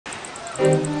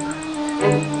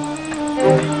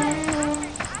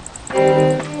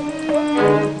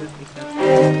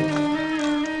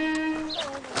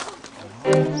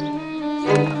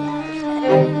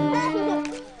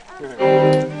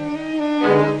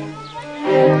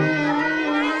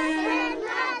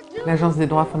L'Agence des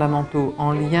droits fondamentaux,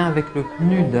 en lien avec le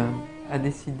PNUD, a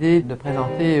décidé de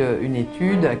présenter une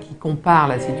étude qui compare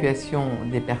la situation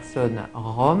des personnes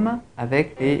roms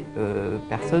avec les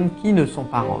personnes qui ne sont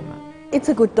pas roms. It's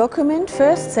a good document.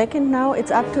 First, second, now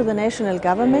it's up to the national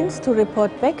governments to report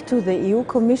back to the EU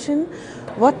Commission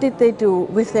what did they do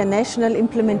with their national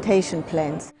implementation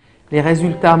plans. Les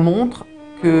résultats montrent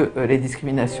que les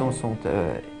discriminations sont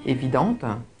évidentes,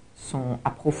 sont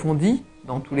approfondies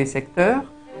dans tous les secteurs.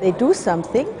 They do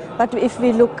something, but if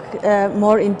we look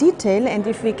more in detail and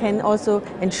if we can also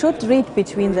and should read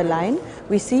between the lines,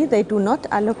 we see they do not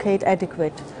allocate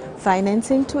adequate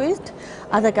financing to it.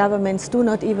 Other governments do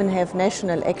not even have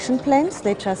national action plans,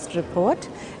 they just report.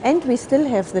 And we still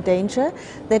have the danger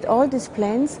that all these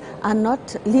plans are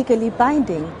not legally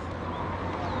binding.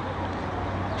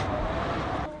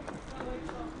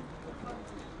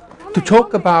 To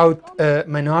talk about a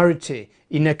minority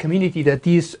in a community that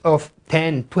is of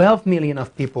 10, 12 million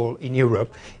of people in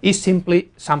Europe is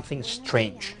simply something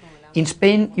strange. In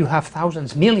Spain you have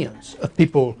thousands, millions of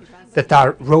people that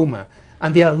are Roma,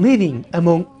 and they are living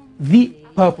among the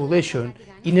population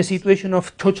in a situation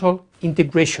of total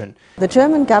integration. The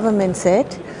German government said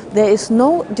there is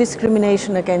no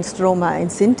discrimination against Roma and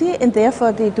Sinti, and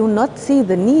therefore they do not see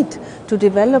the need to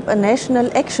develop a national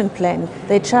action plan.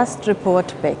 They just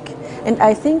report back. And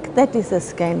I think that is a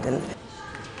scandal.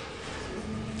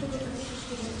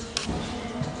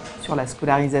 Sur la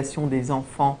scolarisation des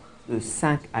enfants de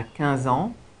 5 à 15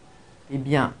 ans, eh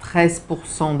bien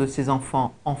 13% de ces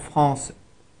enfants en France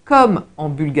comme en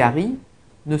Bulgarie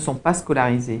ne sont pas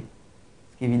scolarisés.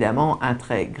 C'est évidemment un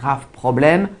très grave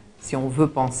problème si on veut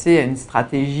penser à une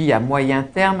stratégie à moyen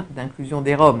terme d'inclusion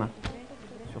des Roms.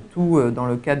 Surtout dans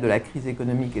le cadre de la crise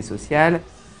économique et sociale,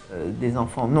 des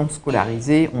enfants non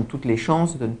scolarisés ont toutes les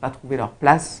chances de ne pas trouver leur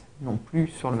place non plus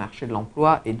sur le marché de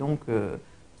l'emploi et donc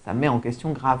ça met en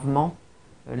question gravement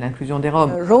l'inclusion des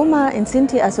Roms. Roma and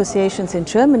Sinti associations in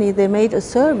Germany, they made a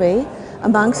survey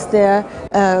amongst their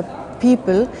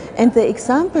people, and the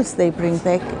examples they bring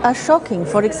back are shocking.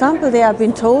 For example, they have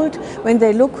been told when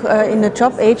they look in a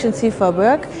job agency for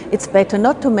work, it's better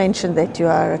not to mention that you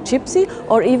are a gypsy,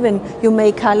 or even you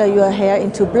may color your hair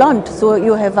into blonde, so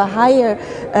you have a higher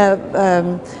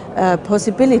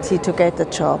possibility to get a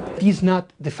job. It is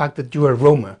not the fact that you are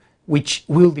Roma which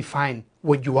will define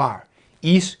what you are.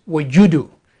 Is what you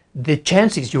do, the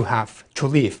chances you have to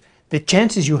live, the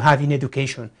chances you have in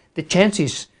education, the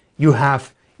chances you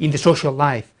have in the social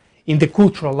life, in the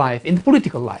cultural life, in the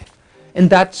political life. And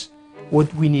that's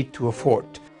what we need to afford.